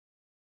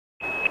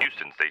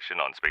station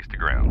on Space to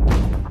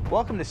Ground.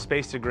 Welcome to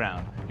Space to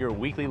Ground, your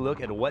weekly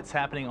look at what's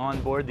happening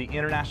on board the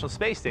International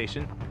Space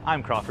Station.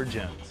 I'm Crawford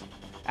Jones.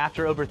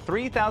 After over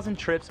 3,000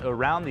 trips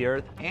around the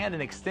Earth and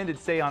an extended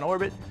stay on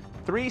orbit,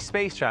 3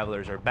 space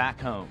travelers are back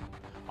home.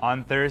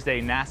 On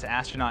Thursday, NASA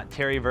astronaut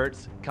Terry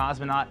Virts,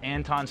 cosmonaut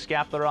Anton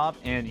Shkaplerov,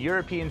 and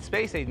European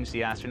Space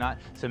Agency astronaut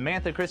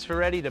Samantha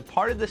Cristoforetti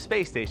departed the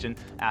space station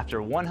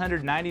after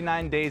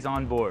 199 days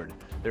on board.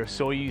 Their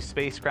Soyuz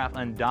spacecraft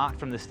undocked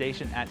from the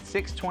station at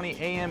 6:20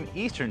 a.m.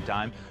 Eastern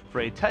Time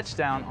for a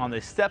touchdown on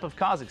the steppe of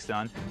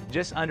Kazakhstan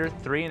just under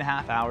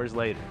 3.5 hours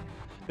later.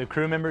 The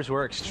crew members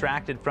were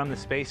extracted from the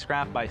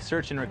spacecraft by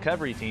search and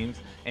recovery teams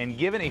and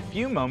given a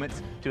few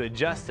moments to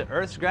adjust to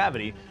Earth's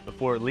gravity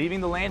before leaving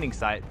the landing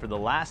site for the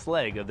last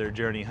leg of their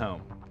journey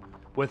home.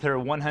 With her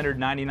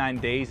 199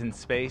 days in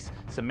space,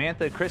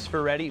 Samantha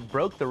Cristoforetti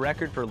broke the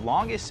record for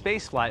longest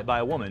spaceflight by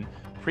a woman,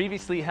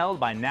 previously held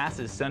by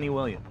NASA's Suni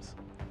Williams.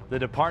 The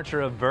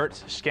departure of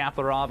Virts,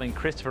 Shkaplerov, and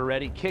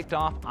Cristoforetti kicked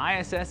off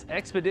ISS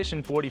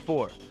Expedition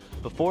 44.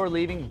 Before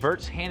leaving,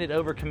 Virts handed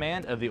over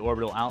command of the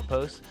orbital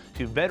outpost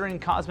to veteran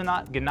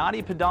cosmonaut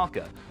Gennady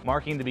Padalka,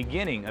 marking the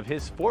beginning of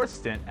his 4th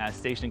stint as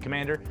station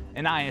commander,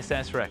 an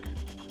ISS record.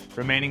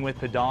 Remaining with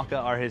Padalka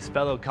are his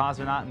fellow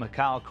cosmonaut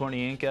Mikhail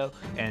Kornienko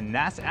and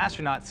NASA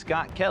astronaut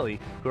Scott Kelly,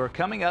 who are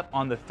coming up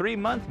on the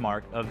 3-month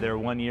mark of their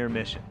 1-year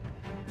mission.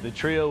 The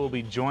trio will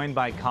be joined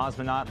by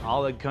cosmonaut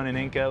Oleg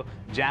Kononenko,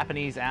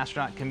 Japanese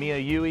astronaut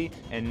Kamiya Yui,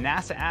 and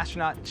NASA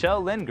astronaut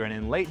Kjell Lindgren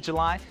in late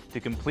July to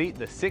complete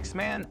the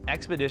 6-man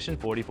Expedition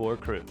 44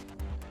 crew.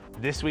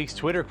 This week's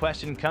Twitter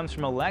question comes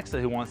from Alexa,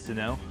 who wants to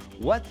know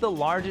what the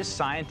largest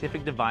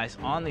scientific device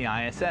on the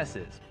ISS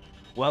is.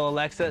 Well,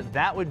 Alexa,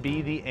 that would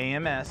be the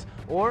AMS,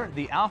 or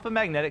the Alpha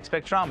Magnetic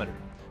Spectrometer.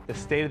 The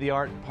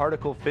state-of-the-art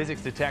particle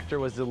physics detector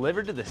was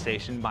delivered to the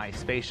station by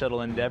Space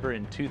Shuttle Endeavour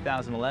in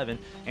 2011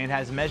 and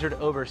has measured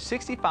over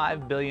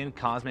 65 billion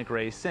cosmic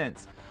rays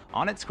since,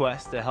 on its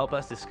quest to help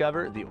us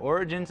discover the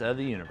origins of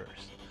the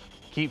universe.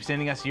 Keep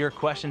sending us your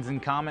questions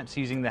and comments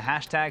using the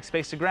hashtag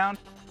Space2Ground.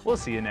 We'll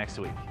see you next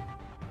week.